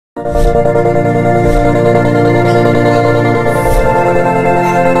To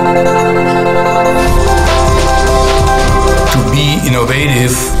be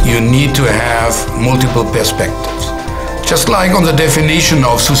innovative, you need to have multiple perspectives. Just like on the definition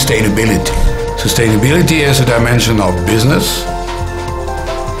of sustainability. Sustainability is a dimension of business,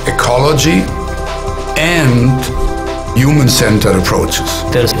 ecology, and human-centered approaches.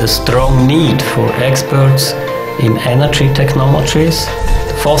 There's a strong need for experts in energy technologies.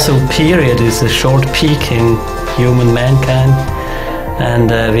 The fossil period is a short peak in human mankind, and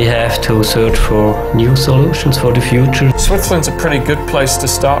we have to search for new solutions for the future. Switzerland's a pretty good place to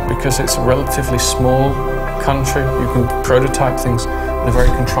start because it's a relatively small country. You can prototype things in a very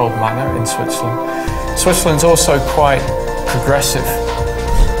controlled manner in Switzerland. Switzerland's also quite progressive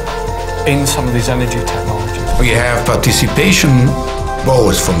in some of these energy technologies. We have participation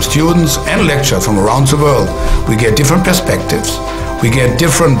both from students and lecturers from around the world. We get different perspectives, we get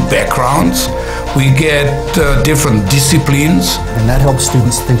different backgrounds, we get different disciplines. And that helps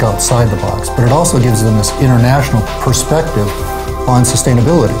students think outside the box, but it also gives them this international perspective on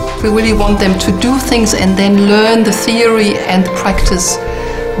sustainability. We really want them to do things and then learn the theory and practice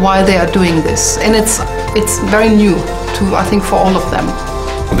while they are doing this. And it's very new I think, for all of them.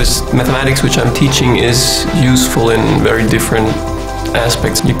 This mathematics which I'm teaching is useful in very different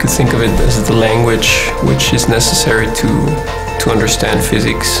aspects. You could think of it as the language which is necessary to understand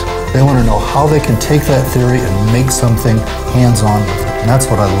physics. They want to know how they can take that theory and make something hands-on with it. And that's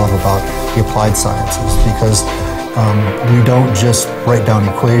what I love about the applied sciences, because we don't just write down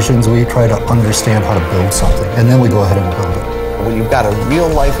equations, we try to understand how to build something, and then we go ahead and build it. When you've got a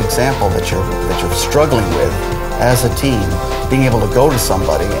real-life example that you're struggling with as a team, being able to go to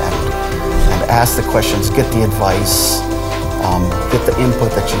somebody and ask the questions, get the advice, get the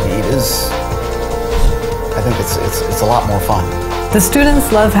input that you need I think it's a lot more fun. The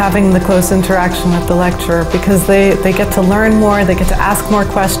students love having the close interaction with the lecturer because they get to learn more, they get to ask more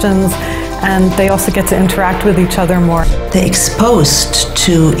questions, and they also get to interact with each other more. They're exposed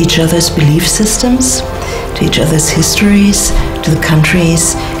to each other's belief systems, to each other's histories, to the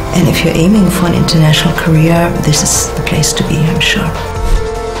countries, and if you're aiming for an international career, this is the place to be, I'm sure.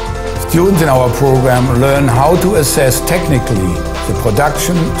 Students in our program learn how to assess technically the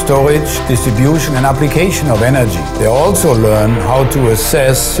production, storage, distribution and application of energy. They also learn how to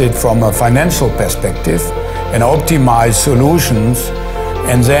assess it from a financial perspective and optimize solutions,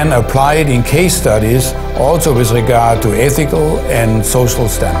 and then apply it in case studies, also with regard to ethical and social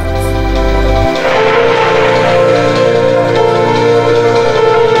standards.